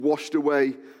washed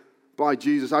away by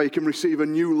Jesus, how you can receive a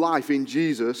new life in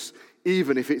Jesus,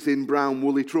 even if it's in brown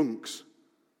woolly trunks.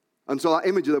 And so that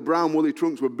image of the brown woolly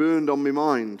trunks were burned on my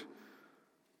mind,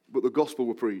 but the gospel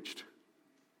were preached.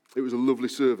 It was a lovely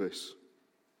service.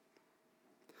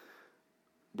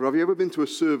 But have you ever been to a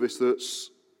service that's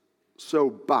so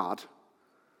bad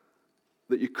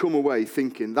that you come away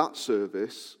thinking that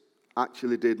service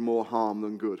actually did more harm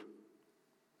than good?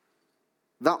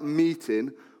 That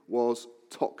meeting was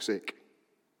toxic.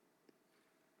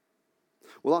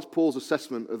 Well, that's Paul's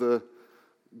assessment of the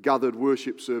gathered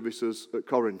worship services at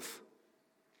Corinth.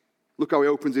 Look how he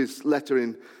opens his letter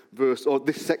in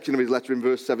this section of his letter in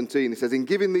verse 17. He says, "In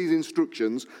giving these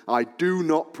instructions, I do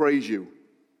not praise you,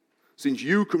 since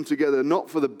you come together not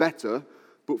for the better,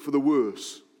 but for the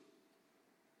worse."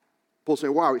 Paul's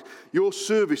saying, wow, your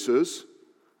services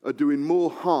are doing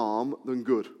more harm than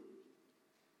good.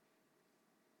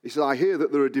 He said, I hear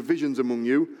that there are divisions among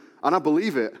you, and I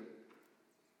believe it.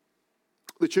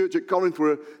 The church at Corinth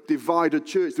were a divided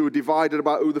church. They were divided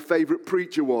about who the favourite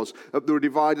preacher was. They were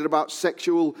divided about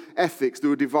sexual ethics. They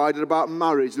were divided about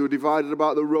marriage. They were divided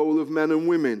about the role of men and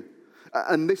women.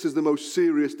 And this is the most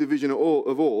serious division of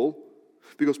all,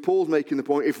 because Paul's making the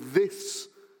point, if this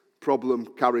problem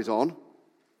carries on,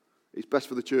 it's best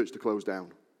for the church to close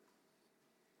down.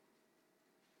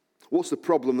 What's the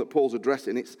problem that Paul's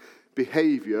addressing? It's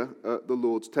behaviour at the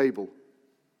Lord's table.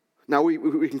 Now,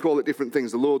 we can call it different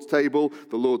things. The Lord's table,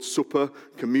 the Lord's supper,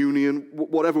 communion,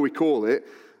 whatever we call it.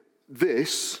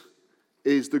 This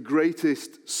is the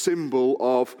greatest symbol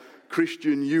of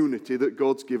Christian unity that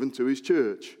God's given to his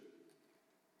church.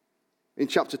 In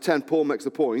chapter 10, Paul makes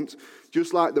the point,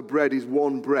 just like the bread is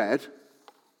one bread,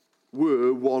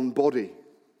 we're one body.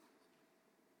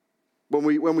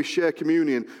 When we share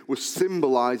communion, we're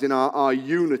symbolizing our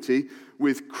unity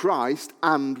with Christ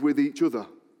and with each other.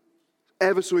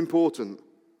 Ever so important.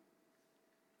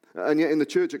 And yet in the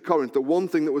church at Corinth, the one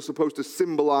thing that was supposed to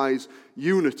symbolize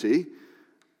unity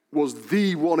was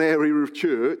the one area of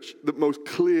church that most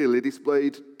clearly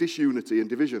displayed disunity and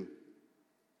division.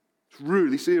 It's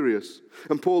really serious.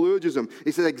 And Paul urges them,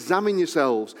 he says, examine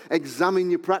yourselves, examine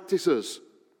your practices.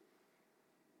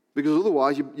 Because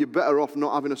otherwise, you're better off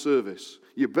not having a service.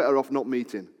 You're better off not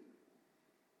meeting.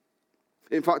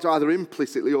 In fact, either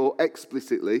implicitly or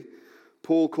explicitly,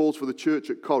 Paul calls for the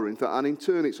church at Corinth, and in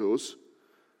turn it's us,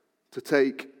 to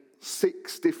take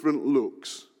 6 different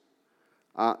looks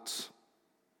at,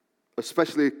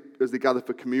 especially as they gather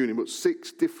for communion, but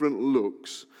 6 different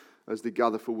looks as they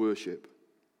gather for worship.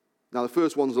 Now, the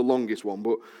first one's the longest one,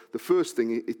 but the first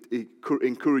thing it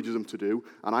encourages them to do,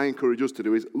 and I encourage us to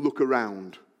do, is look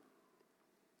around.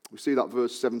 We see that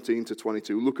verse 17 to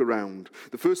 22, look around.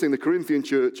 The first thing the Corinthian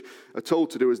church are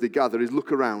told to do as they gather is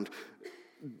look around.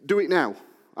 Do it now.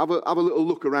 Have a little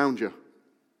look around you.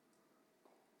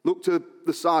 Look to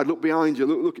the side, look behind you.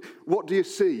 Look. What do you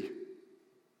see?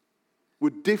 We're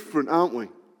different, aren't we?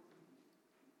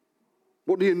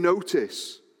 What do you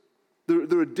notice?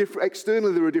 There are different.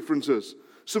 Externally, there are differences.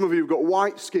 Some of you have got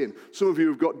white skin. Some of you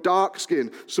have got dark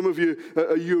skin. Some of you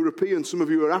are European. Some of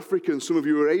you are African. Some of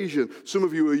you are Asian. Some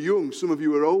of you are young. Some of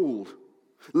you are old.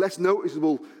 Less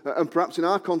noticeable, and perhaps in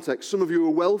our context, some of you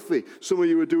are wealthy. Some of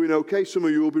you are doing okay. Some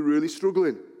of you will be really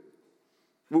struggling.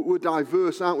 We're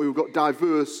diverse, aren't we? We've got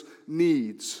diverse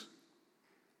needs.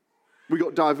 We've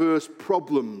got diverse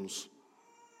problems.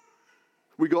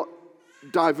 We've got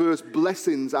diverse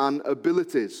blessings and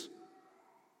abilities.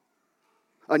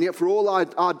 And yet for all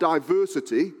our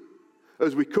diversity,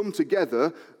 as we come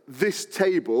together, this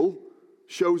table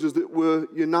shows us that we're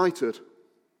united.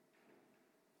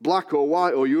 Black or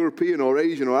white or European or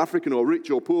Asian or African or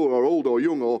rich or poor or old or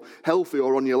young or healthy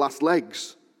or on your last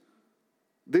legs.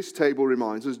 This table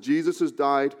reminds us Jesus has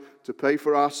died to pay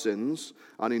for our sins,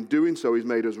 and in doing so he's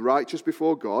made us righteous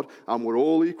before God, and we're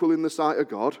all equal in the sight of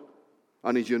God,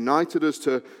 and he's united us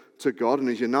to God, and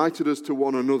he's united us to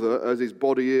one another as his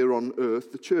body here on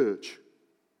earth, the church.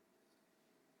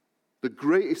 The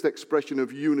greatest expression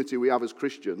of unity we have as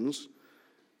Christians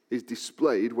is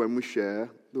displayed when we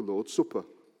share the Lord's Supper.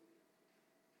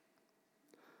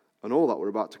 And all that were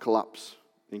about to collapse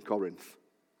in Corinth.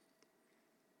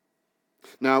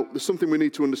 Now, there's something we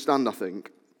need to understand, I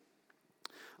think.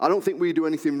 I don't think we do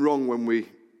anything wrong when we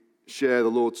share the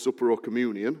Lord's Supper or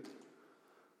communion.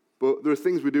 But there are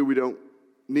things we do we don't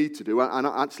need to do. And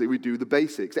actually, we do the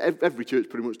basics. Every church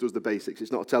pretty much does the basics.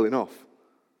 It's not a telling off.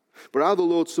 But how the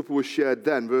Lord's Supper was shared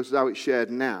then versus how it's shared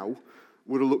now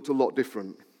would have looked a lot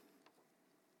different.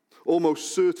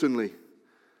 Almost certainly,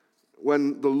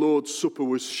 when the Lord's Supper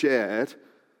was shared,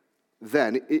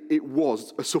 then it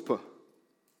was a supper.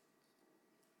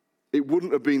 It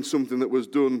wouldn't have been something that was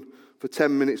done for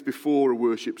 10 minutes before a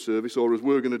worship service, or as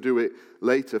we're going to do it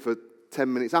later, for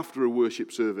 10 minutes after a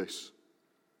worship service.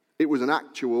 It was an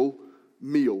actual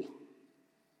meal.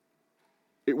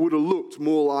 It would have looked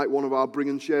more like one of our bring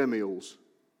and share meals.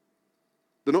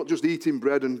 They're not just eating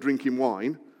bread and drinking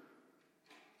wine.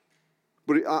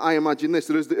 But I imagine this,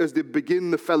 that as they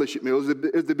begin the fellowship meal,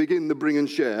 as they begin the bring and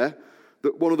share,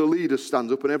 that one of the leaders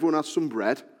stands up and everyone has some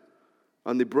bread,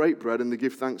 and they break bread and they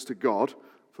give thanks to God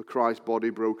for Christ's body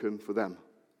broken for them.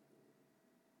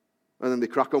 And then they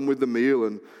crack on with the meal,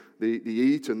 and they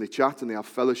eat and they chat and they have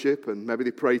fellowship, and maybe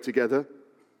they pray together.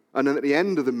 And then at the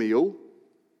end of the meal,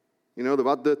 they've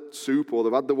had the soup or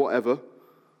they've had the whatever.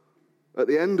 At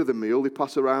the end of the meal, they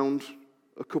pass around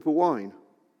a cup of wine.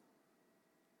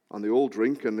 And they all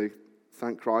drink and they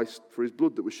thank Christ for his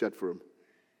blood that was shed for them.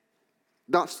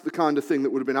 That's the kind of thing that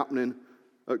would have been happening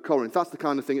at Corinth. That's the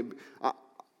kind of thing, I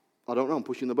don't know, I'm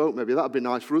pushing the boat maybe. That would be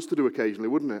nice for us to do occasionally,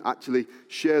 wouldn't it? Actually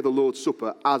share the Lord's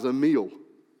Supper as a meal.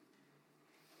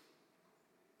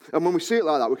 And when we see it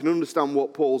like that, we can understand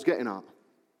what Paul's getting at.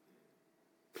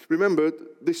 Remember,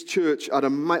 this church had a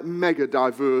mega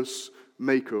diverse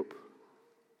makeup.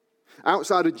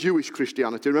 Outside of Jewish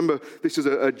Christianity, remember, this is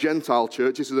a Gentile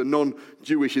church, this is a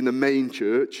non-Jewish in the main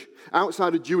church.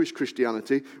 Outside of Jewish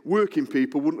Christianity, working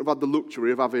people wouldn't have had the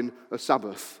luxury of having a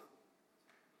Sabbath.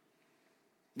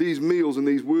 These meals and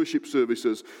these worship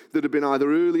services that have been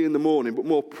either early in the morning, but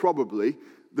more probably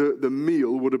the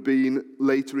meal would have been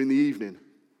later in the evening.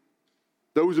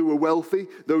 Those who were wealthy,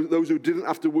 those who didn't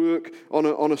have to work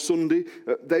on a Sunday,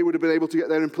 they would have been able to get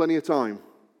there in plenty of time.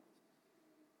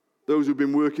 Those who've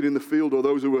been working in the field or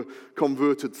those who were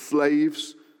converted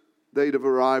slaves, they'd have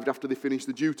arrived after they finished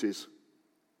the duties.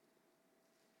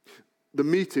 The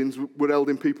meetings were held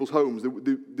in people's homes.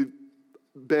 There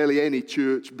barely any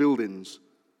church buildings.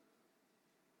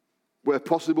 Where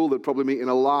possible, they'd probably meet in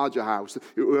a larger house.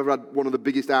 Whoever had one of the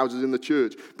biggest houses in the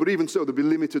church. But even so, there'd be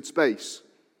limited space.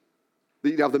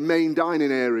 You'd have the main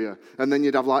dining area, and then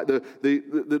you'd have like they'd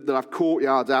have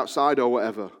courtyards outside or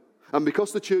whatever. And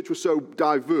because the church was so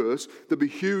diverse, there'd be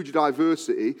huge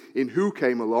diversity in who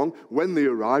came along, when they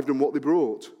arrived, and what they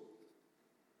brought.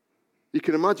 You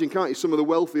can imagine, can't you, some of the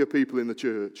wealthier people in the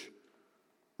church,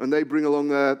 and they bring along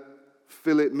their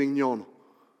filet mignon,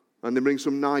 and they bring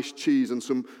some nice cheese and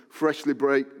some freshly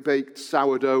baked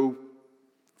sourdough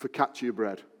focaccia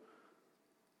bread,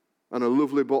 and a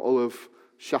lovely bottle of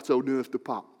Chateau Neuf de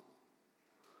Pape.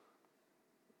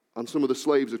 And some of the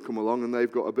slaves had come along and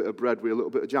they've got a bit of bread with a little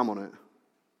bit of jam on it.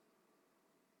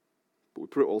 But we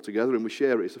put it all together and we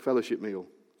share it. It's a fellowship meal.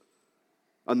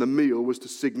 And the meal was to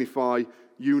signify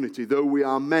unity. Though we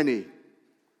are many,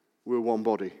 we're one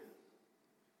body.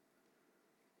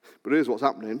 But here's what's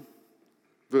happening.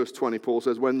 Verse 20, Paul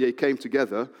says, when ye came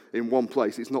together in one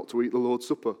place, it's not to eat the Lord's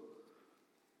Supper.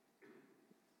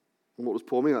 And what does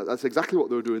Paul mean? That's exactly what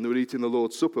they were doing. They were eating the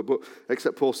Lord's Supper. But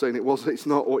except Paul saying it's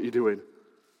not what you're doing.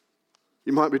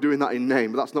 You might be doing that in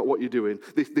name, but that's not what you're doing.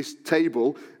 This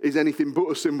table is anything but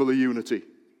a symbol of unity.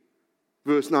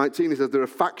 Verse 19, he says, there are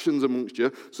factions amongst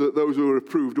you, so that those who are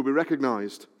approved will be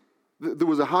recognized. There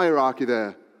was a hierarchy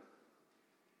there.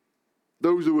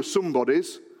 Those who were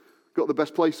somebodies got the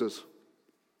best places.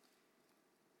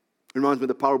 It reminds me of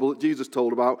the parable that Jesus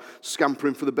told about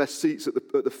scampering for the best seats at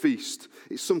the feast.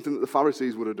 It's something that the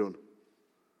Pharisees would have done.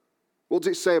 What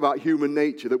does it say about human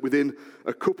nature that within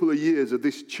a couple of years of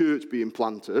this church being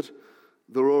planted,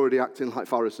 they're already acting like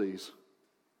Pharisees?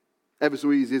 Ever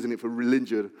so easy, isn't it, for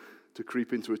religion to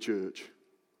creep into a church?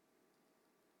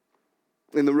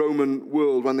 In the Roman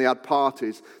world, when they had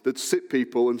parties, they'd sit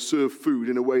people and serve food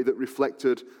in a way that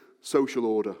reflected social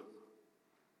order.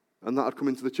 And that had come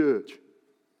into the church.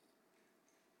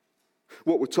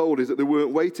 What we're told is that they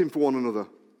weren't waiting for one another.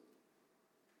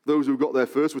 Those who got there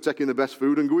first were taking the best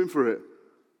food and going for it.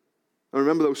 I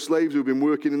remember those slaves who've been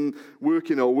working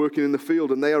in the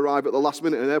field, and they arrive at the last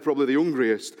minute and they're probably the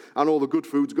hungriest, and all the good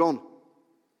food's gone.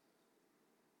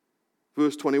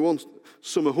 Verse 21,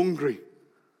 some are hungry.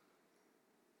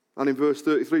 And in verse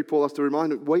 33, Paul has to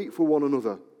remind them, wait for one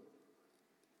another.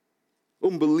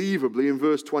 Unbelievably, in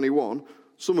verse 21,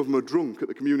 some of them are drunk at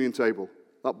the communion table.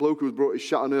 That bloke who's brought his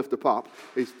Chateau Neuf de Pape,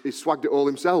 he swagged it all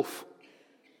himself.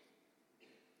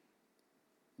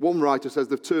 One writer says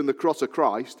they've turned the cross of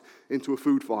Christ into a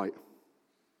food fight.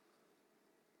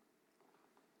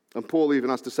 And Paul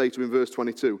even has to say to him in verse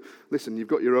 22, listen, you've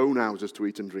got your own houses to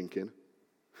eat and drink in.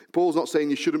 Paul's not saying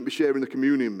you shouldn't be sharing the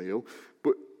communion meal,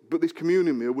 but this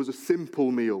communion meal was a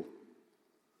simple meal.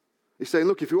 He's saying,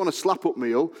 look, if you want a slap-up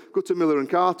meal, go to Miller and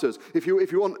Carter's. If you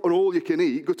want an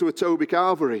all-you-can-eat, go to a Toby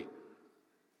Carvery.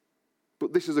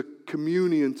 But this is a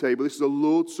communion table. This is a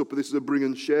Lord's Supper. This is a bring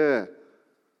and share.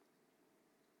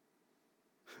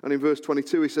 And in verse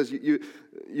 22, he says,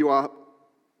 you are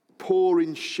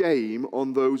pouring shame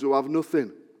on those who have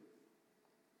nothing.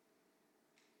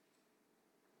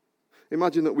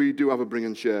 Imagine that we do have a bring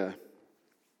and share.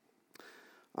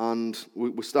 And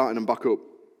we're starting them back up.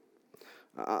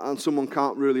 And someone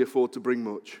can't really afford to bring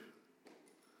much.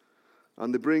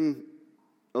 And they bring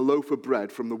a loaf of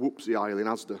bread from the whoopsie aisle in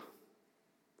Asda.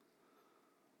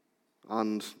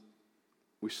 And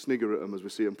we snigger at them as we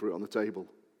see them put it on the table.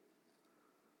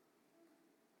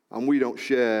 And we don't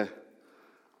share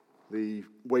the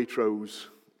Waitrose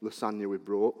lasagna we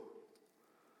brought.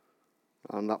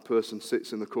 And that person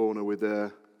sits in the corner with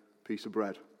their piece of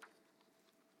bread.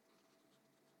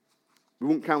 We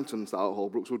wouldn't countenance that at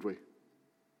Holbrooks, would we?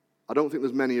 I don't think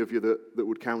there's many of you that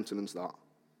would countenance that.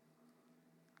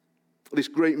 This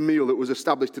great meal that was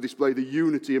established to display the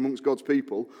unity amongst God's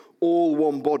people, all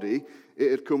one body,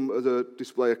 it had come as a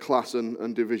display of class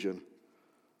and division.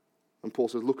 And Paul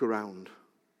says, look around.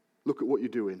 Look at what you're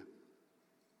doing.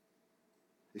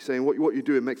 He's saying what you're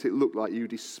doing makes it look like you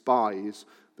despise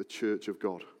the church of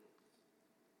God.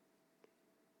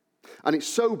 And it's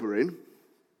sobering,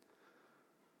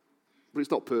 but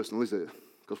it's not personal, is it?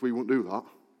 Because we won't do that.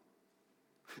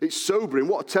 It's sobering.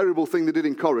 What a terrible thing they did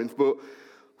in Corinth, but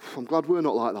I'm glad we're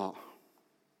not like that.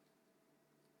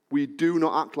 We do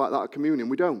not act like that at communion.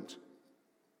 We don't.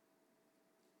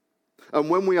 And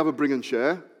when we have a bring and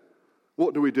share,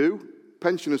 what do?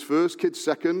 Pensioners first, kids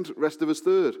second, rest of us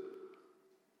third.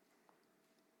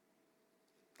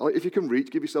 If you can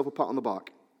reach, give yourself a pat on the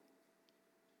back.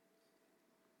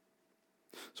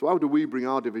 So how do we bring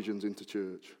our divisions into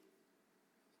church?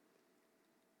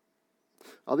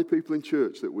 Are there people in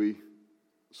church that we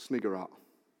snigger at?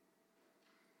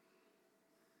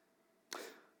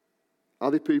 Are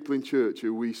there people in church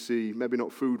who we see, maybe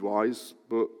not food-wise,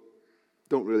 but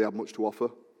don't really have much to offer?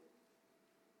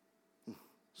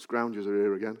 Scroungers are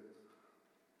here again.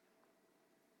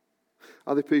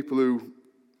 Are there people who,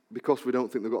 because we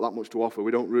don't think they've got that much to offer,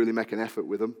 we don't really make an effort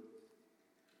with them?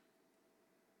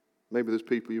 Maybe there's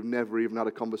people you've never even had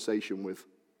a conversation with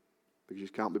because you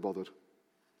just can't be bothered.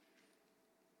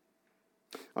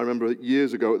 I remember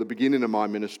years ago at the beginning of my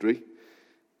ministry,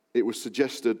 it was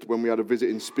suggested when we had a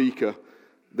visiting speaker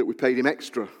that we paid him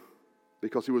extra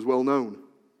because he was well known.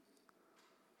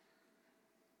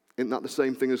 Isn't that the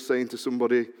same thing as saying to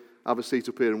somebody, have a seat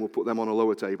up here and we'll put them on a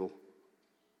lower table?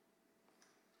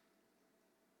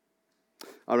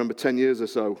 I remember 10 years or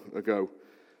so ago,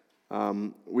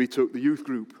 we took the youth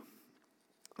group.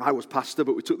 I was pastor,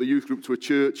 but we took the youth group to a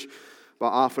church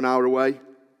about half an hour away.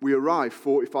 We arrived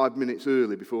 45 minutes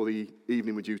early before the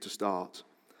evening was due to start,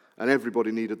 and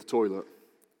everybody needed the toilet.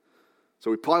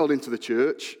 So we piled into the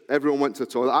church. Everyone went to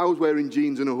the toilet. I was wearing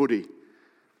jeans and a hoodie.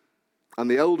 And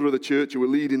the elder of the church who were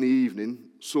leading the evening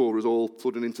saw us all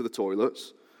flooding into the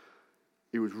toilets.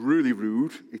 He was really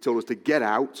rude. He told us to get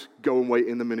out, go and wait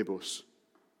in the minibus.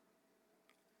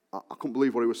 I couldn't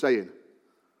believe what he was saying.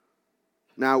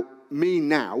 Now,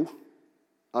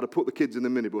 I'd have put the kids in the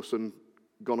minibus and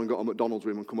gone and got a McDonald's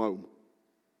with him and come home.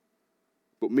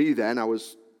 But me then, I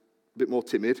was a bit more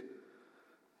timid.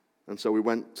 And so we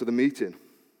went to the meeting.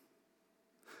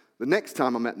 The next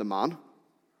time I met the man,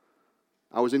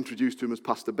 I was introduced to him as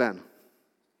Pastor Ben.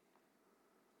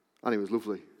 And he was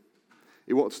lovely.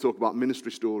 He wanted to talk about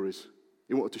ministry stories.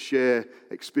 He wanted to share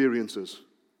experiences.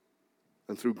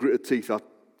 And through gritted teeth, I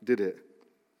did it.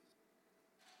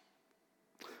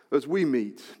 As we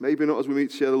meet, maybe not as we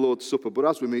meet to share the Lord's Supper, but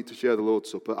as we meet to share the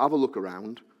Lord's Supper, have a look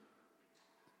around.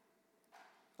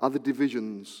 Are there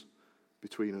divisions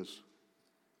between us?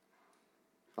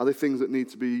 Are there things that need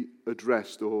to be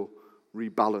addressed or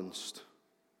rebalanced?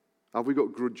 Have we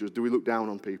got grudges? Do we look down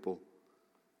on people?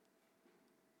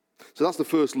 So that's the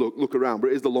first look around,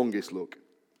 but it is the longest look,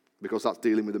 because that's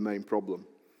dealing with the main problem.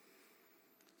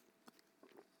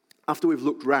 After we've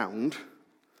looked round,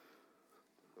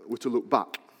 we're to look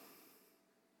back.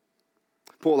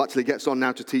 Paul actually gets on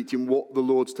now to teach him what the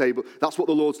Lord's table, that's what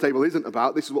the Lord's table isn't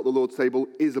about. This is what the Lord's table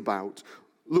is about.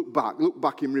 Look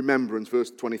back in remembrance,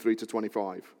 verse 23 to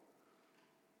 25.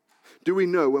 Do we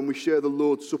know when we share the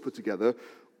Lord's Supper together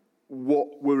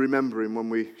what we're remembering when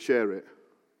we share it?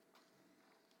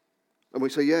 And we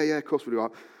say, yeah, of course we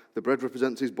do. The bread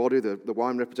represents his body, the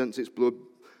wine represents its blood.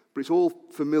 But it's all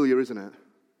familiar, isn't it?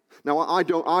 Now, I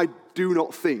do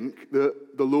not think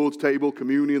that the Lord's table,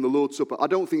 communion, the Lord's Supper, I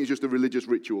don't think it's just a religious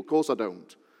ritual. Of course I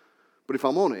don't. But if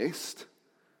I'm honest,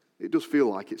 it does feel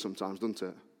like it sometimes, doesn't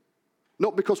it?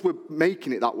 Not because we're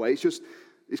making it that way, it's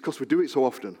because we do it so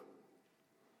often.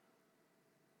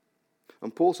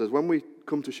 And Paul says, when we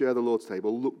come to share the Lord's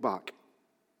table, look back.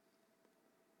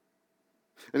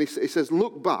 And he says,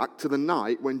 look back to the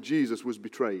night when Jesus was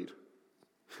betrayed.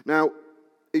 Now,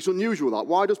 it's unusual that.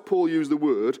 Why does Paul use the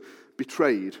word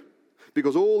betrayed?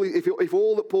 Because if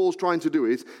all that Paul's trying to do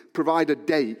is provide a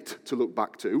date to look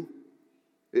back to,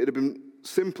 it would have been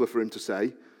simpler for him to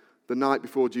say the night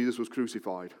before Jesus was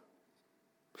crucified.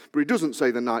 But he doesn't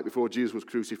say the night before Jesus was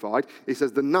crucified. He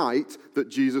says the night that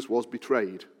Jesus was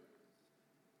betrayed.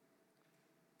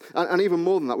 And even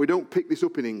more than that, we don't pick this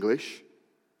up in English,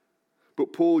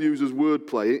 but Paul uses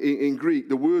wordplay. In Greek,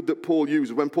 the word that Paul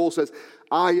uses, when Paul says,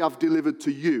 I have delivered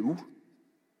to you,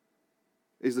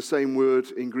 is the same word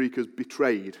in Greek as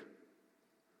betrayed.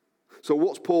 So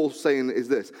what's Paul saying is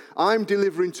this: I'm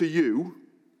delivering to you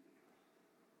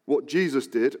what Jesus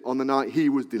did on the night he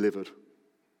was delivered.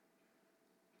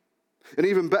 An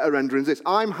even better rendering is this: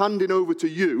 I'm handing over to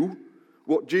you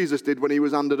what Jesus did when he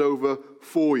was handed over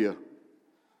for you.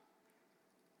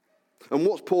 And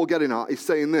what's Paul getting at is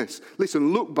saying this: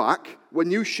 listen, look back.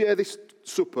 When you share this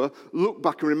supper, look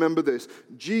back and remember this.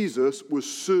 Jesus was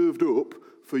served up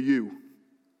for you.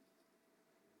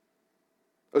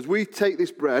 As we take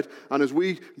this bread and as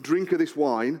we drink of this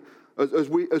wine,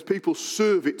 as people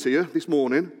serve it to you this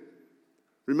morning,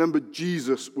 remember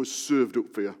Jesus was served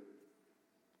up for you.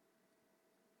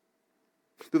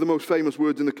 They're the most famous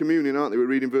words in the communion, aren't they? We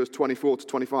read in verse 24 to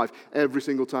 25 every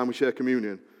single time we share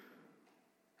communion.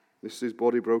 This is his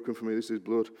body broken for me. This is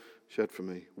blood shed for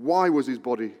me. Why was his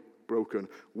body broken?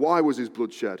 Why was his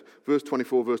blood shed? Verse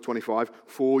 24, verse 25,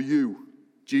 for you.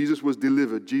 Jesus was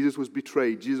delivered. Jesus was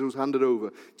betrayed. Jesus was handed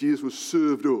over. Jesus was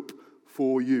served up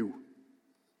for you.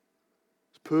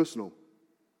 It's personal.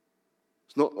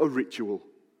 It's not a ritual.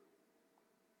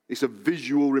 It's a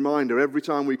visual reminder. Every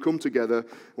time we come together,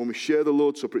 when we share the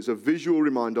Lord's Supper, it's a visual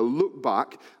reminder. Look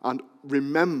back and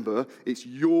remember it's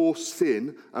your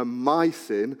sin and my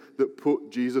sin that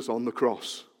put Jesus on the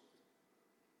cross.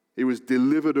 He was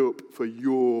delivered up for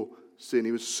your sin.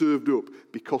 He was served up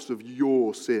because of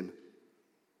your sin.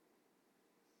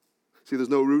 See, there's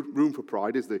no room for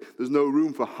pride, is there? There's no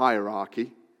room for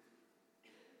hierarchy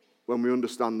when we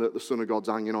understand that the Son of God's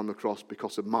hanging on the cross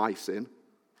because of my sin.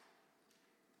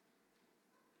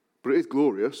 But it is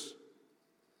glorious.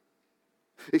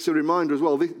 It's a reminder as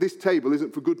well, this table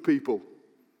isn't for good people.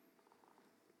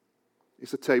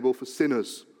 It's a table for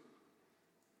sinners.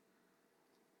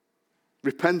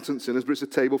 Repentant sinners, but it's a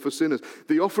table for sinners.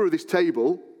 The offer of this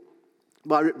table,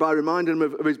 by reminding him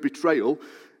of his betrayal,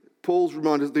 Paul's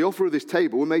reminded us the offer of this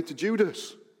table were made to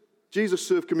Judas. Jesus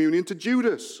served communion to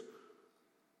Judas.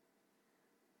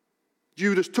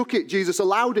 Judas took it. Jesus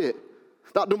allowed it.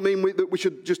 That doesn't mean that we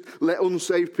should just let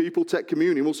unsaved people take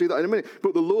communion. We'll see that in a minute.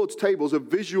 But the Lord's table is a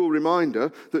visual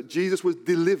reminder that Jesus was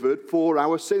delivered for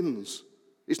our sins.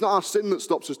 It's not our sin that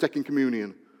stops us taking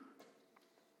communion.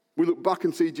 We look back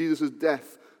and see Jesus'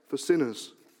 death for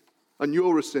sinners. And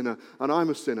you're a sinner, and I'm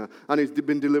a sinner, and he's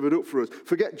been delivered up for us.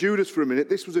 Forget Judas for a minute.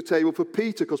 This was a table for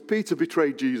Peter, because Peter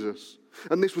betrayed Jesus.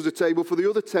 And this was a table for the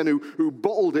other 10 who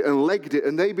bottled it and legged it,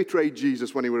 and they betrayed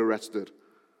Jesus when he was arrested.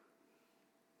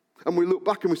 And we look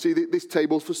back and we see that this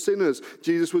table's for sinners.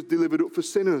 Jesus was delivered up for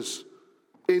sinners.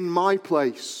 In my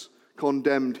place,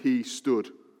 condemned he stood.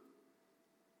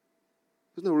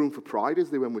 There's no room for pride,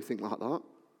 is there, when we think like that?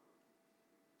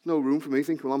 There's no room for me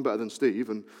thinking, well, I'm better than Steve,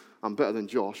 and I'm better than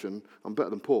Josh, and I'm better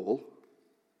than Paul.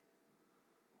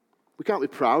 We can't be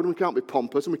proud, and we can't be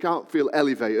pompous, and we can't feel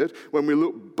elevated when we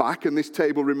look back and this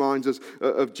table reminds us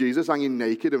of Jesus hanging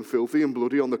naked and filthy and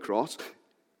bloody on the cross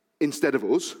instead of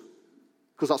us,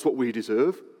 because that's what we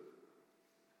deserve.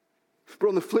 But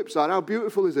on the flip side, how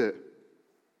beautiful is it?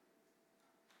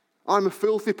 I'm a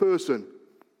filthy person.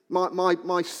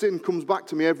 My sin comes back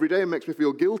to me every day and makes me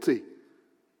feel guilty.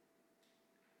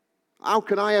 How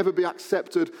can I ever be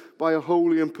accepted by a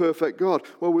holy and perfect God?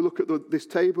 Well, we look at this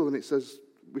table and it says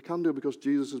we can do it because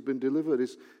Jesus has been delivered.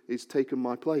 He's taken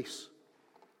my place.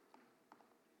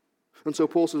 And so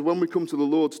Paul says when we come to the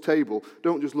Lord's table,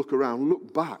 don't just look around,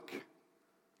 look back.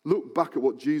 Look back at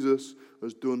what Jesus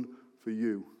has done for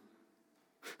you.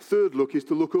 Third look is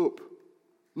to look up.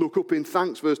 Look up in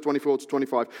thanks, verse 24 to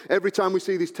 25. Every time we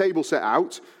see this table set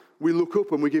out, we look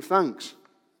up and we give thanks.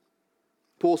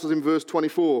 Paul says in verse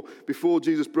 24, before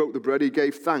Jesus broke the bread, he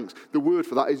gave thanks. The word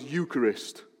for that is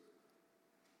Eucharist.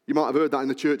 You might have heard that in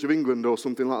the Church of England or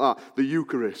something like that, the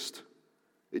Eucharist.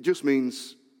 It just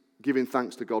means giving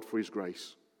thanks to God for his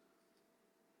grace.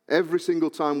 Every single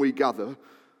time we gather,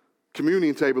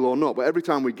 communion table or not, but every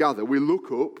time we gather, we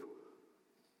look up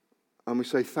and we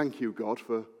say, thank you, God,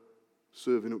 for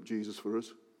serving up Jesus for us.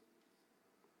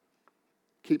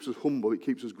 It keeps us humble, it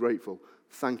keeps us grateful.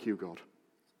 Thank you, God.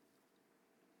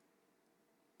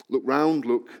 Look round,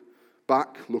 look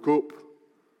back, look up,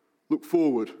 look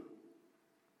forward.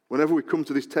 Whenever we come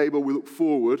to this table, we look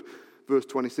forward, verse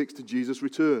 26, to Jesus'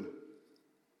 return.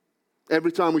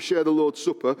 Every time we share the Lord's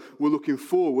Supper, we're looking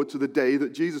forward to the day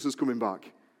that Jesus is coming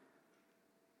back.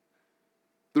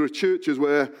 There are churches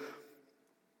where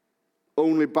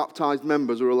only baptized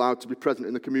members are allowed to be present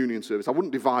in the communion service. I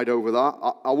wouldn't divide over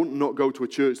that. I wouldn't not go to a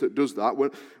church that does that.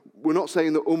 We're not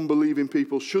saying that unbelieving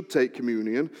people should take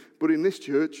communion, but in this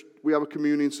church, we have a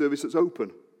communion service that's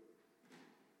open.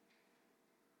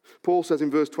 Paul says in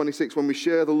verse 26, when we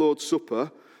share the Lord's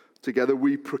Supper together,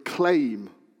 we proclaim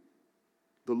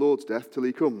the Lord's death till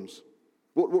he comes.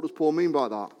 What does Paul mean by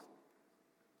that?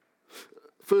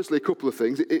 Firstly, a couple of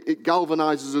things. It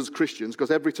galvanizes us as Christians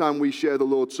because every time we share the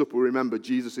Lord's Supper, we remember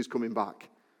Jesus is coming back.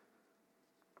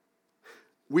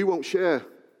 We won't share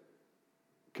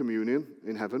communion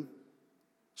in heaven.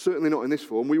 Certainly not in this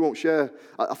form. We won't share.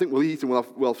 I think we'll eat and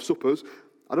we'll have suppers.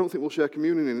 I don't think we'll share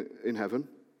communion in heaven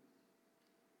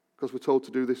because we're told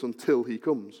to do this until he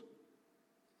comes.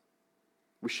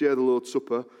 We share the Lord's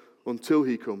Supper until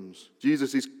he comes.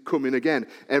 Jesus is coming again.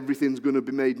 Everything's going to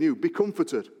be made new. Be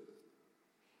comforted.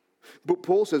 But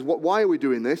Paul says, why are we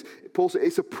doing this? Paul says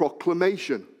it's a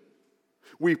proclamation.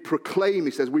 We proclaim,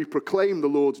 he says, we proclaim the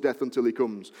Lord's death until he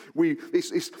comes.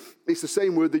 It's the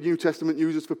same word the New Testament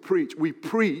uses for preach. We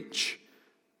preach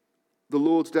the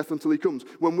Lord's death until he comes.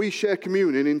 When we share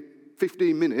communion in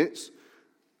 15 minutes,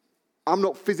 I'm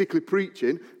not physically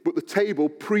preaching, but the table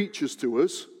preaches to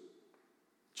us,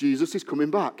 Jesus is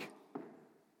coming back.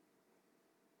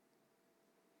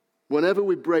 Whenever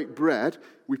we break bread,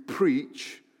 we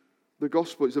preach the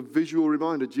gospel. It's a visual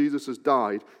reminder. Jesus has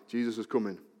died. Jesus is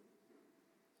coming.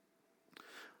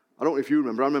 I don't know if you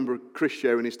remember. I remember Chris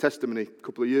sharing his testimony a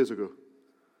couple of years ago.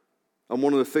 And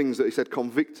one of the things that he said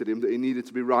convicted him that he needed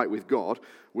to be right with God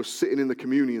was sitting in the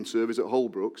communion service at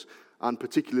Holbrooks, and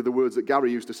particularly the words that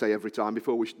Gary used to say every time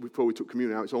before we took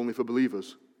communion out, it's only for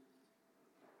believers.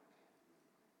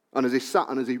 And as he sat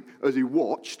and as he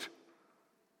watched,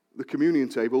 the communion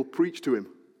table preached to him.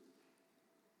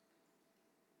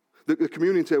 The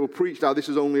communion table preached how this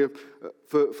is only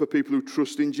for people who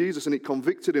trust in Jesus, and it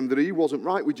convicted him that he wasn't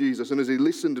right with Jesus. And as he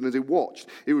listened and as he watched,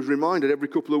 he was reminded every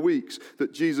couple of weeks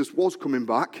that Jesus was coming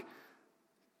back,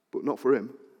 but not for him.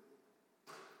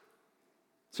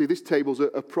 See, this table's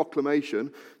a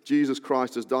proclamation. Jesus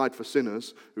Christ has died for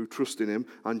sinners who trust in him,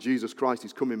 and Jesus Christ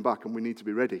is coming back, and we need to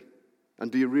be ready.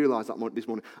 And do you realize that this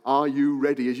morning? Are you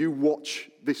ready? As you watch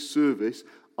this service,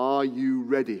 are you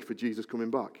ready for Jesus coming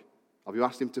back? Have you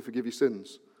asked him to forgive your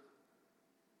sins?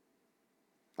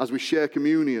 As we share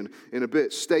communion in a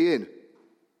bit, stay in.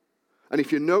 And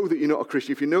if you know that you're not a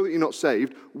Christian, if you know that you're not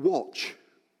saved, watch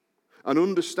and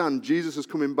understand Jesus is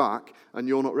coming back and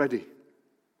you're not ready.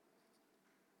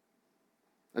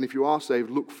 And if you are saved,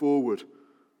 look forward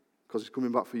because he's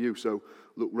coming back for you. So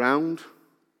look round,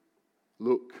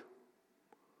 look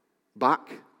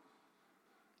back,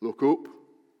 look up,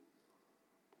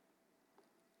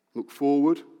 look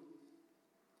forward.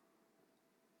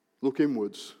 Look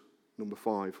inwards, number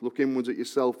 5. Look inwards at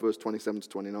yourself, verse 27 to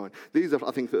 29. These are, I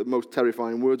think, the most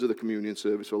terrifying words of the communion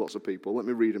service for lots of people. Let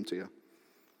me read them to you.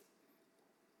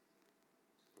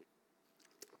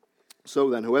 So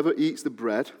then, whoever eats the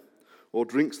bread or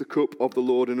drinks the cup of the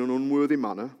Lord in an unworthy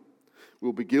manner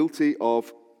will be guilty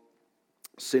of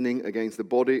sinning against the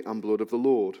body and blood of the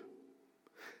Lord.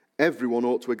 Everyone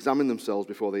ought to examine themselves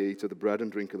before they eat of the bread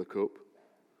and drink of the cup.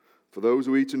 For those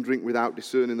who eat and drink without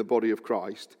discerning the body of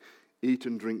Christ, eat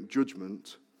and drink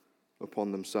judgment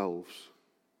upon themselves.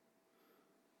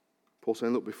 Paul's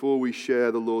saying, look, before we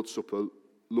share the Lord's Supper,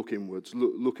 look inwards.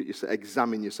 Look at yourself,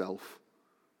 examine yourself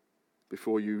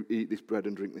before you eat this bread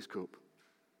and drink this cup.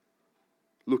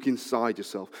 Look inside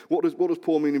yourself. What does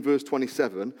Paul mean in verse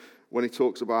 27 when he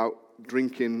talks about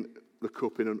drinking the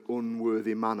cup in an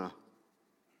unworthy manner?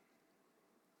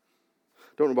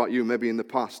 I don't know about you, maybe in the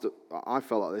past I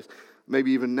felt like this.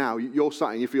 Maybe even now, you're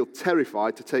sat and you feel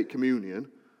terrified to take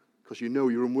communion because you know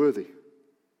you're unworthy.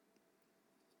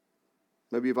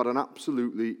 Maybe you've had an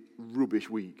absolutely rubbish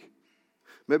week.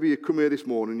 Maybe you come here this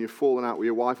morning and you've fallen out with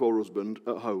your wife or husband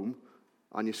at home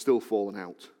and you're still falling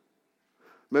out.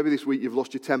 Maybe this week you've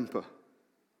lost your temper.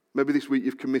 Maybe this week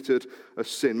you've committed a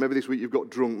sin. Maybe this week you've got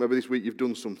drunk. Maybe this week you've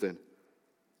done something.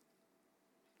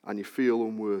 And you feel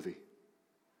unworthy.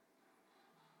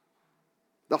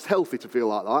 That's healthy to feel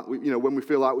like that. When we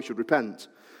feel like we should repent.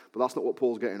 But that's not what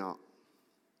Paul's getting at.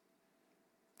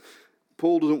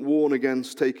 Paul doesn't warn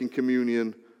against taking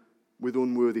communion with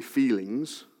unworthy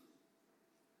feelings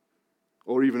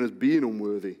or even as being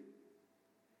unworthy.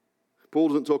 Paul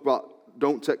doesn't talk about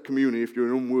don't take communion if you're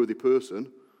an unworthy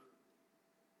person.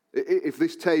 If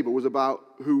this table was about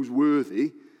who's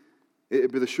worthy,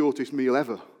 it'd be the shortest meal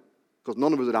ever, because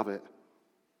none of us would have it.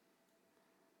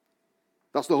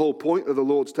 That's the whole point of the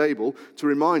Lord's table, to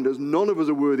remind us none of us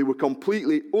are worthy. We're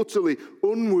completely, utterly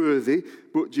unworthy,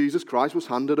 but Jesus Christ was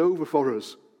handed over for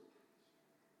us.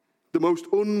 The most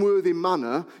unworthy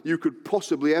manner you could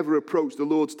possibly ever approach the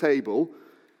Lord's table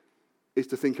is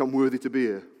to think I'm worthy to be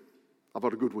here. I've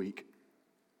had a good week.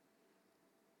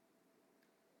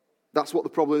 That's what the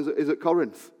problem is at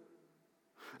Corinth.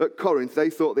 At Corinth, they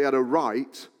thought they had a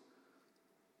right,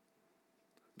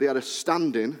 they had a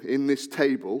standing in this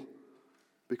table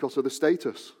because of the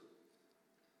status.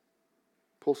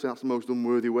 Paul says that's the most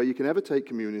unworthy way you can ever take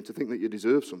communion, to think that you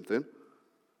deserve something.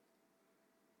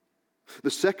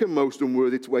 The second most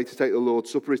unworthy way to take the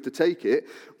Lord's Supper is to take it,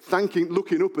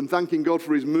 looking up and thanking God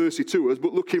for his mercy to us,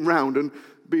 but looking round and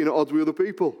being at odds with other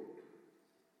people.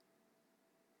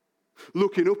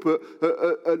 Looking up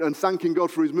and thanking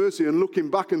God for his mercy, and looking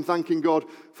back and thanking God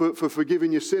for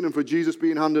forgiving your sin and for Jesus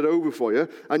being handed over for you,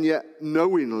 and yet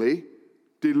knowingly,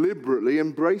 deliberately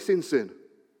embracing sin.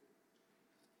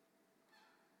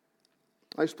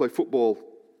 I used to play football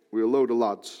with a load of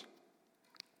lads,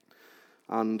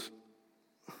 and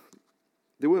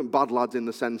they weren't bad lads in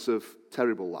the sense of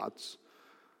terrible lads,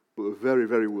 but were very,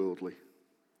 very worldly.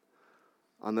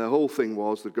 And their whole thing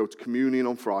was they'd go to communion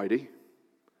on Friday,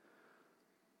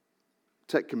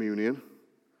 take communion,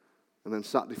 and then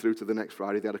Saturday through to the next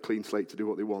Friday, they had a clean slate to do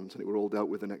what they want, and it were all dealt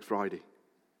with the next Friday.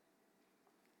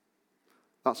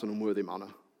 That's an unworthy manner.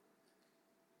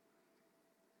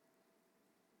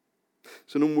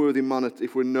 It's an unworthy manner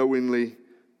if we're knowingly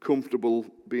comfortable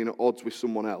being at odds with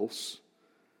someone else,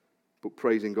 but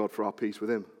praising God for our peace with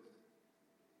him.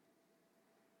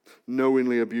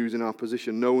 Knowingly abusing our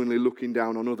position, knowingly looking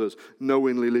down on others,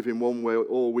 knowingly living one way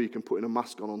all week and putting a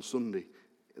mask on Sunday.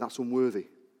 That's unworthy.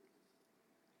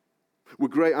 We're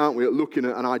great, aren't we, at looking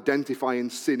at and identifying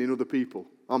sin in other people.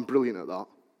 I'm brilliant at that.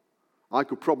 I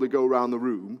could probably go around the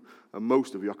room, and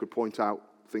most of you, I could point out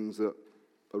things that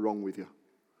are wrong with you.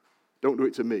 Don't do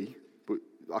it to me, but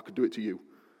I could do it to you.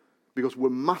 Because we're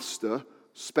master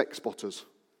speck spotters.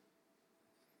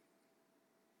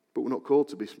 But we're not called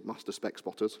to be master speck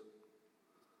spotters.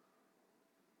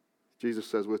 Jesus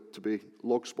says we're to be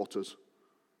log spotters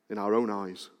in our own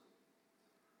eyes.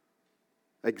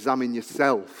 Examine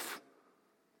yourself.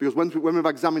 Because when we've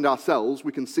examined ourselves,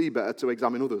 we can see better to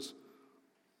examine others.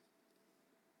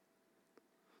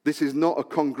 This is not a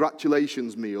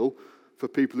congratulations meal for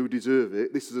people who deserve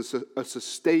it. This is a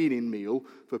sustaining meal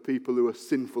for people who are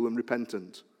sinful and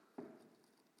repentant.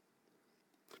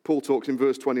 Paul talks in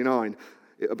verse 29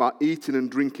 about eating and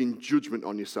drinking judgment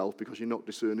on yourself because you're not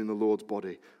discerning the Lord's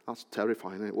body. That's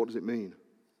terrifying, isn't it? What does it mean?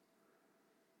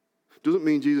 It doesn't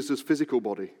mean Jesus' physical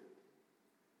body.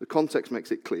 The context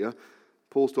makes it clear.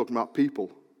 Paul's talking about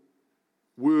people.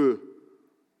 We're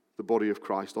the body of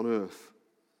Christ on earth.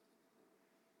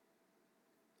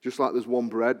 Just like there's one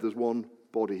bread, there's one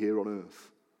body here on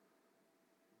earth.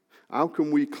 How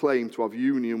can we claim to have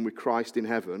union with Christ in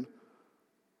heaven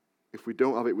if we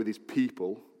don't have it with his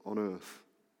people on earth?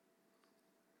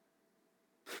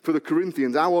 For the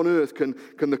Corinthians, how on earth can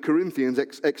the Corinthians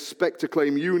expect to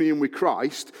claim union with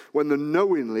Christ when they're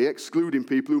knowingly excluding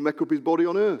people who make up his body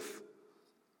on earth?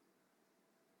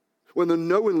 When they're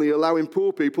knowingly allowing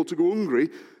poor people to go hungry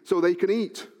so they can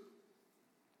eat?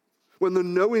 When they're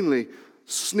knowingly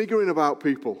sniggering about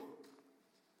people?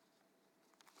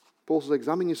 Paul says,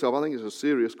 examine yourself. I think it's a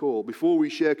serious call. Before we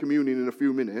share communion in a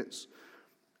few minutes,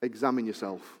 examine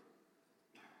yourself.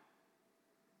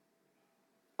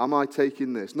 Am I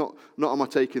taking this? Not am I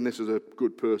taking this as a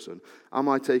good person. Am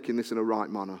I taking this in a right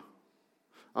manner?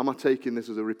 Am I taking this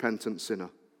as a repentant sinner?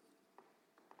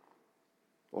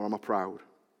 Or am I proud?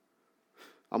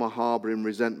 Am I harbouring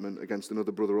resentment against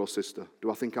another brother or sister?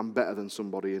 Do I think I'm better than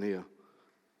somebody in here?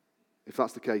 If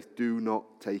that's the case, do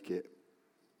not take it.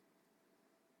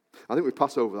 I think we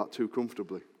pass over that too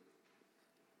comfortably.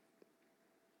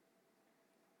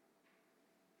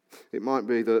 It might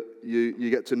be that you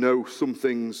get to know some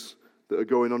things that are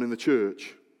going on in the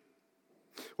church,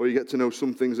 or you get to know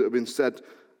some things that have been said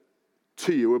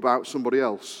to you about somebody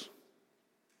else,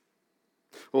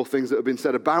 or things that have been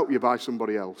said about you by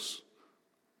somebody else.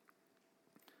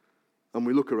 And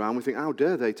we look around, we think, how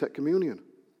dare they take communion?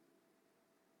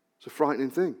 It's a frightening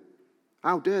thing.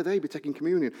 How dare they be taking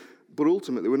communion? But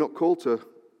ultimately, we're not called to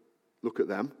look at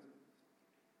them.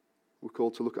 We're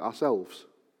called to look at ourselves.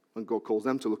 And God calls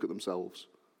them to look at themselves.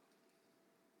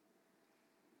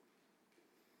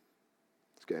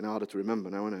 It's getting harder to remember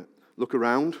now, isn't it? Look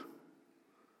around.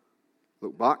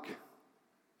 Look back,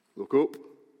 look up,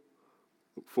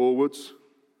 look forwards,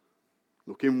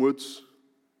 look inwards.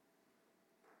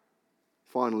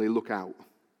 Finally, look out.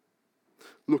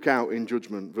 Look out in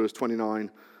judgment, verse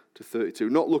 29 to 32.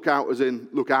 Not look out as in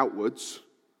look outwards,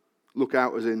 look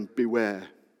out as in beware.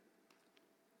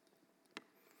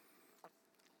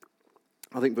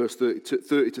 I think verse 30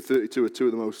 to 32 are two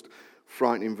of the most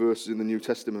frightening verses in the New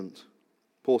Testament.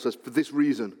 Paul says, for this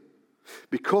reason,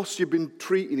 because you've been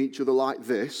treating each other like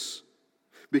this,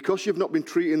 because you've not been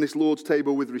treating this Lord's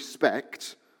table with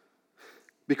respect,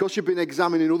 because you've been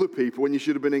examining other people when you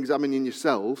should have been examining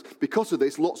yourselves, because of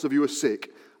this, lots of you are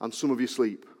sick and some of you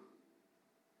sleep.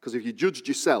 Because if you judged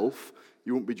yourself,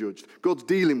 you won't be judged. God's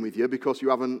dealing with you because you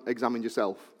haven't examined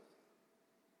yourself.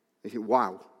 You think,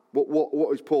 wow,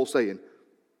 what is Paul saying?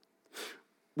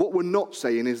 What we're not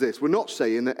saying is this. We're not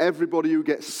saying that everybody who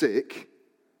gets sick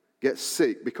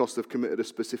because they've committed a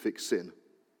specific sin.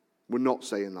 We're not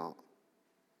saying that.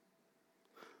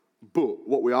 But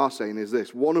what we are saying is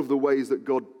this. One of the ways that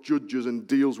God judges and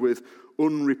deals with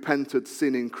unrepented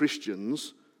sin in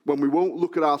Christians, when we won't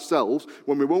look at ourselves,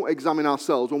 when we won't examine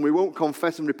ourselves, when we won't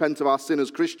confess and repent of our sin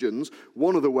as Christians,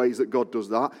 one of the ways that God does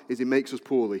that is he makes us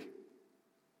poorly.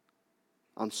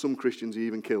 And some Christians he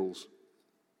even kills.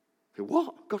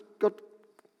 What? God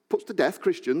puts to death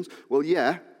Christians? Well,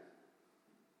 yeah.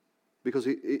 Because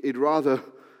he'd rather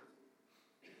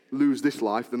lose this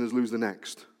life than us lose the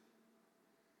next.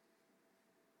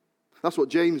 That's what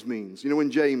James means. You know when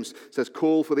James says,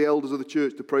 call for the elders of the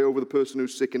church to pray over the person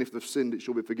who's sick, and if they've sinned, it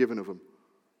shall be forgiven of them.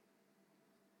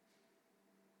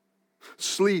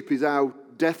 Sleep is how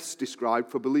death's described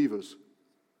for believers.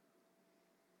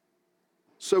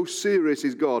 So serious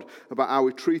is God about how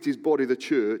we treat his body, the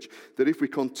church, that if we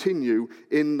continue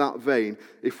in that vein,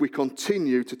 if we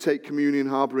continue to take communion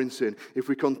harboring sin, if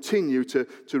we continue to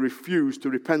refuse to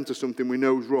repent of something we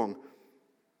know is wrong,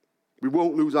 we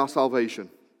won't lose our salvation.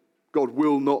 God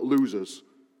will not lose us,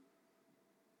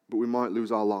 but we might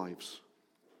lose our lives.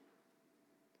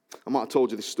 I might have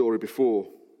told you this story before.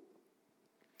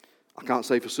 I can't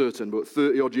say for certain, but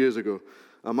 30 odd years ago,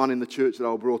 a man in the church that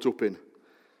I was brought up in,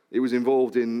 he was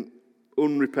involved in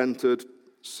unrepented,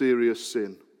 serious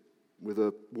sin with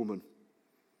a woman.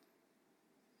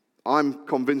 I'm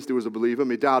convinced he was a believer.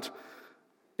 My dad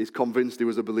is convinced he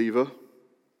was a believer.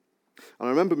 And I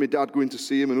remember my dad going to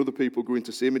see him and other people going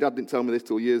to see him. My dad didn't tell me this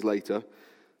till years later.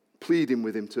 Pleading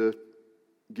with him to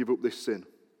give up this sin.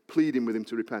 Pleading with him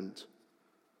to repent.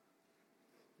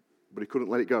 But he couldn't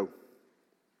let it go.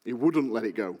 He wouldn't let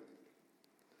it go.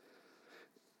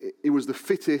 He was the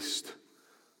fittest,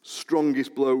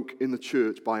 strongest bloke in the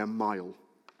church by a mile.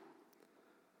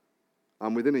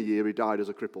 And within a year, he died as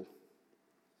a cripple.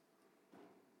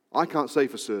 I can't say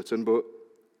for certain, but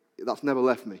that's never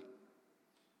left me.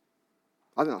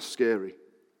 I think that's scary.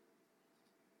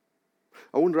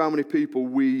 I wonder how many people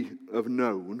we have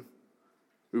known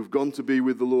who've gone to be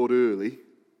with the Lord early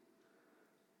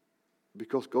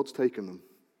because God's taken them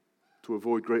to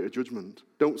avoid greater judgment.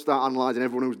 Don't start analysing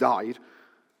everyone who's died.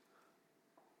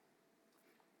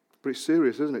 But it's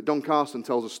serious, isn't it? Don Carson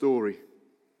tells a story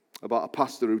about a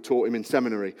pastor who taught him in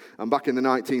seminary. And back in the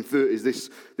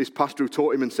 1930s, this pastor who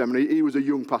taught him in seminary, he was a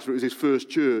young pastor. It was his first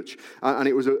church. And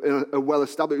it was a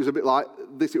well-established, it was a bit like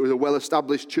this. It was a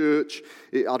well-established church.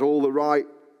 It had all the right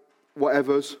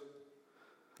whatevers.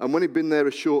 And when he'd been there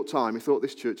a short time, he thought,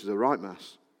 this church is a right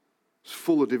mess. It's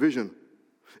full of division.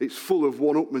 It's full of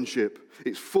one-upmanship.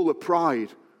 It's full of pride.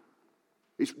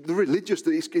 It's religious,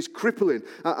 it's crippling.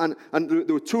 And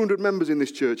there were 200 members in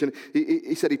this church, and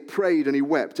he said he prayed and he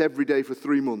wept every day for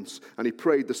 3 months, and he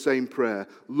prayed the same prayer,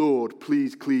 Lord,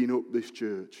 please clean up this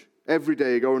church. Every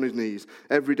day he got on his knees,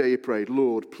 every day he prayed,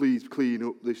 Lord, please clean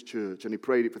up this church. And he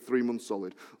prayed it for 3 months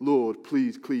solid, Lord,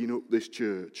 please clean up this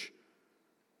church.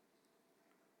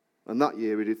 And that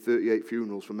year he did 38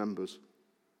 funerals for members.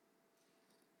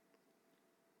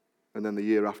 And then the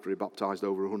year after he baptized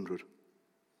over 100.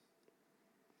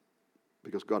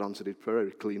 Because God answered his prayer,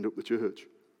 he cleaned up the church.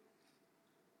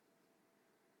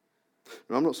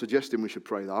 Now, I'm not suggesting we should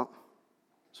pray that.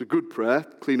 It's a good prayer,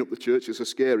 clean up the church. It's a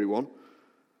scary one.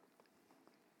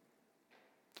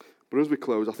 But as we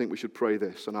close, I think we should pray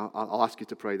this, and I'll ask you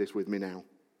to pray this with me now.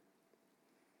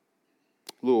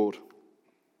 Lord,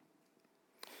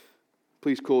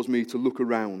 please cause me to look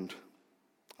around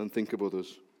and think of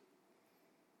others.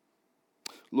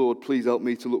 Lord, please help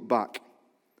me to look back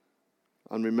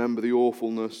and remember the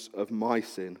awfulness of my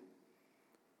sin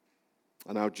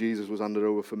and how Jesus was handed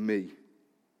over for me.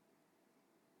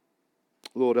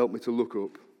 Lord, help me to look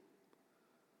up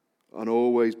and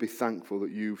always be thankful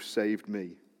that you've saved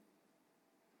me.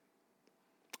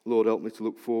 Lord, help me to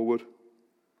look forward.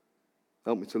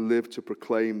 Help me to live to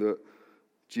proclaim that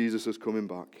Jesus is coming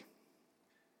back.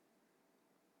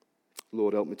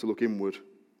 Lord, help me to look inward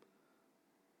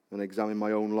and examine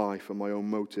my own life and my own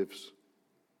motives.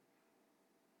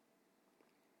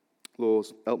 Lord,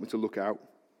 help me to look out.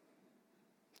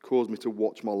 Cause me to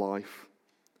watch my life.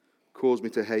 Cause me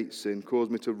to hate sin. Cause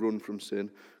me to run from sin.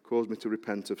 Cause me to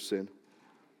repent of sin.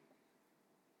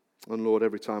 And Lord,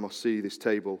 every time I see this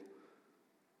table,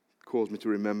 cause me to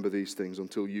remember these things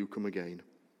until you come again.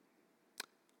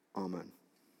 Amen.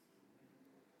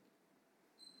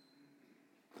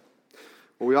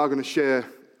 Well, we are going to share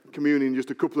communion in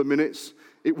just a couple of minutes.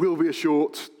 It will be a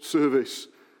short service.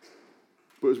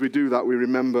 But as we do that, we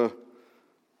remember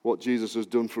what Jesus has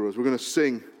done for us. We're going to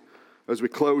sing as we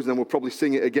close, and then we'll probably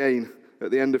sing it again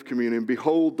at the end of communion.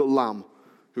 Behold the Lamb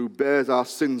who bears our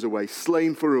sins away,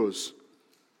 slain for us,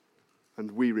 and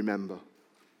we remember.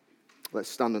 Let's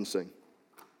stand and sing.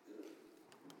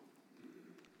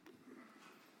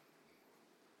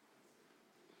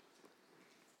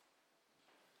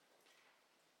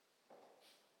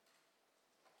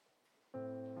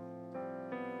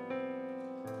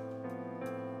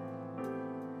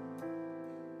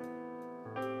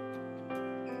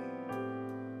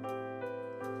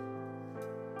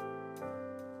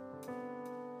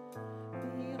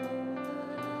 Behold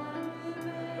the Lamb who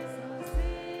bears our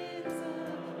sins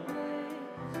away,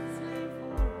 slain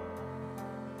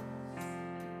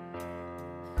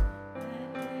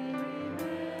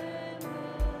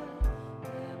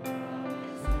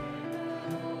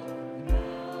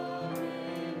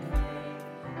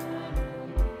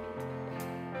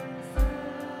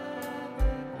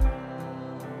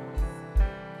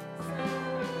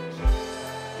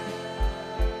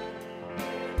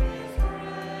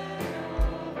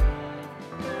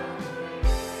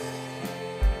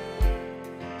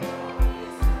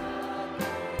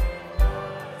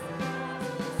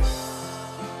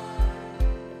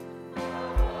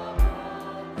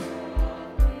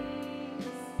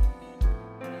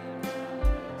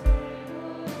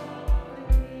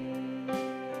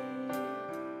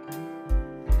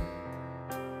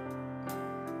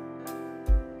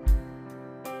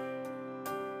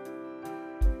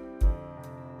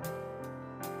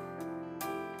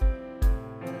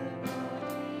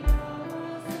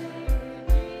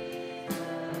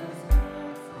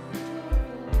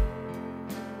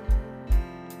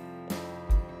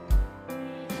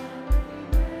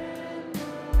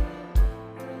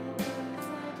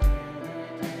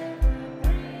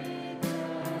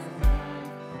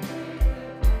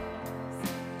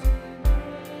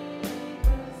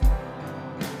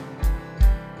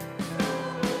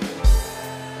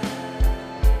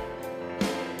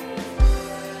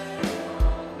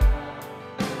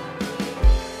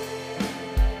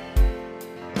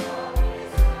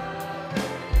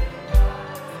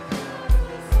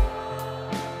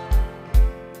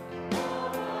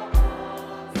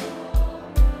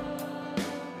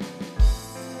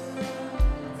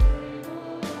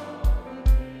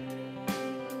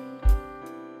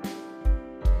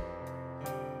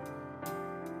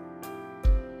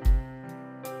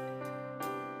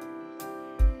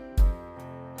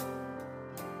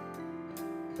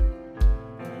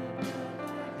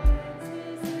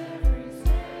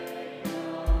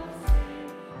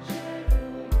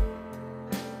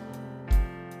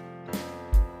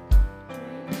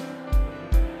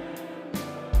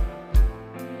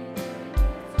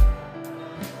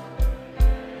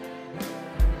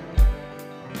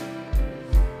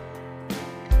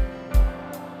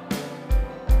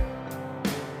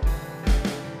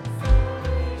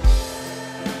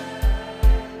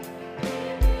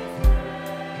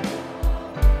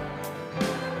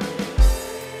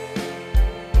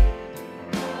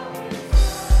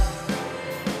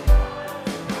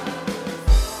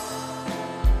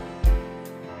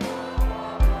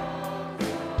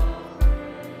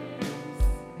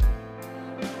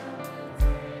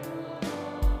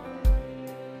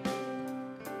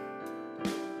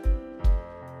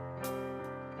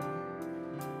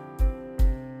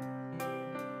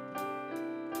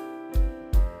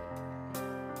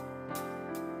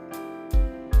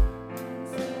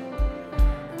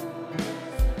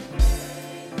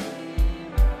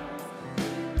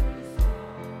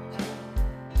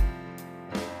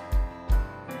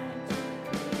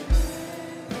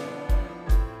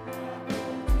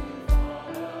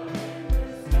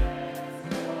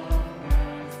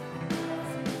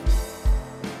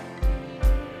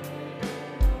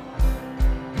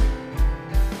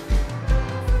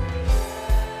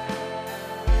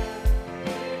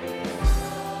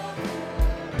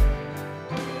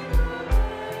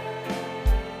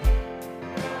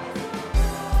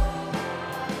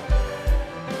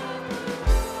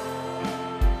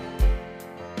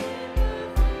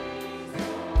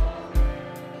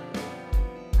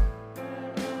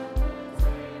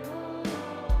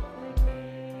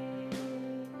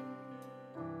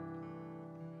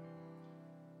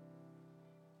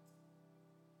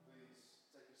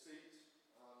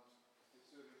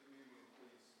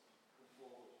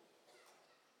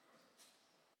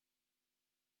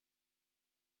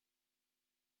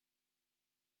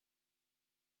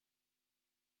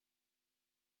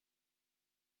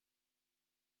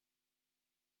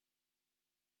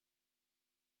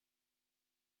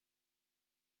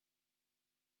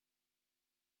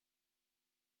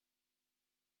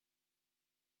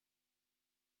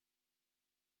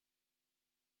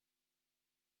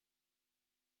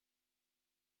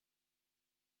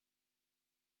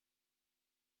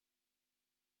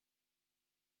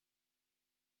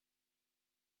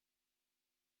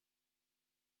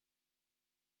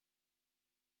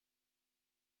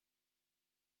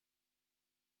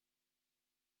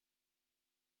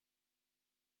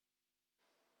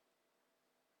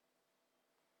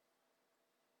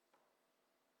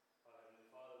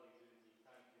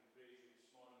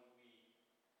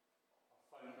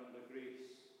bound under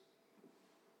grace.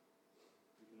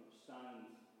 We do not stand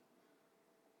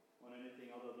on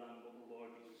anything other than what the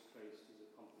Lord Jesus Christ has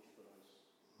accomplished for us.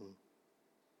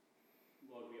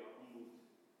 Lord, we are humbled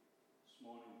this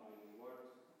morning by your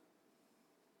word.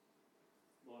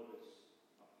 Lord, as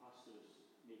our pastors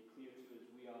made clear to us,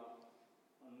 we are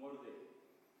unworthy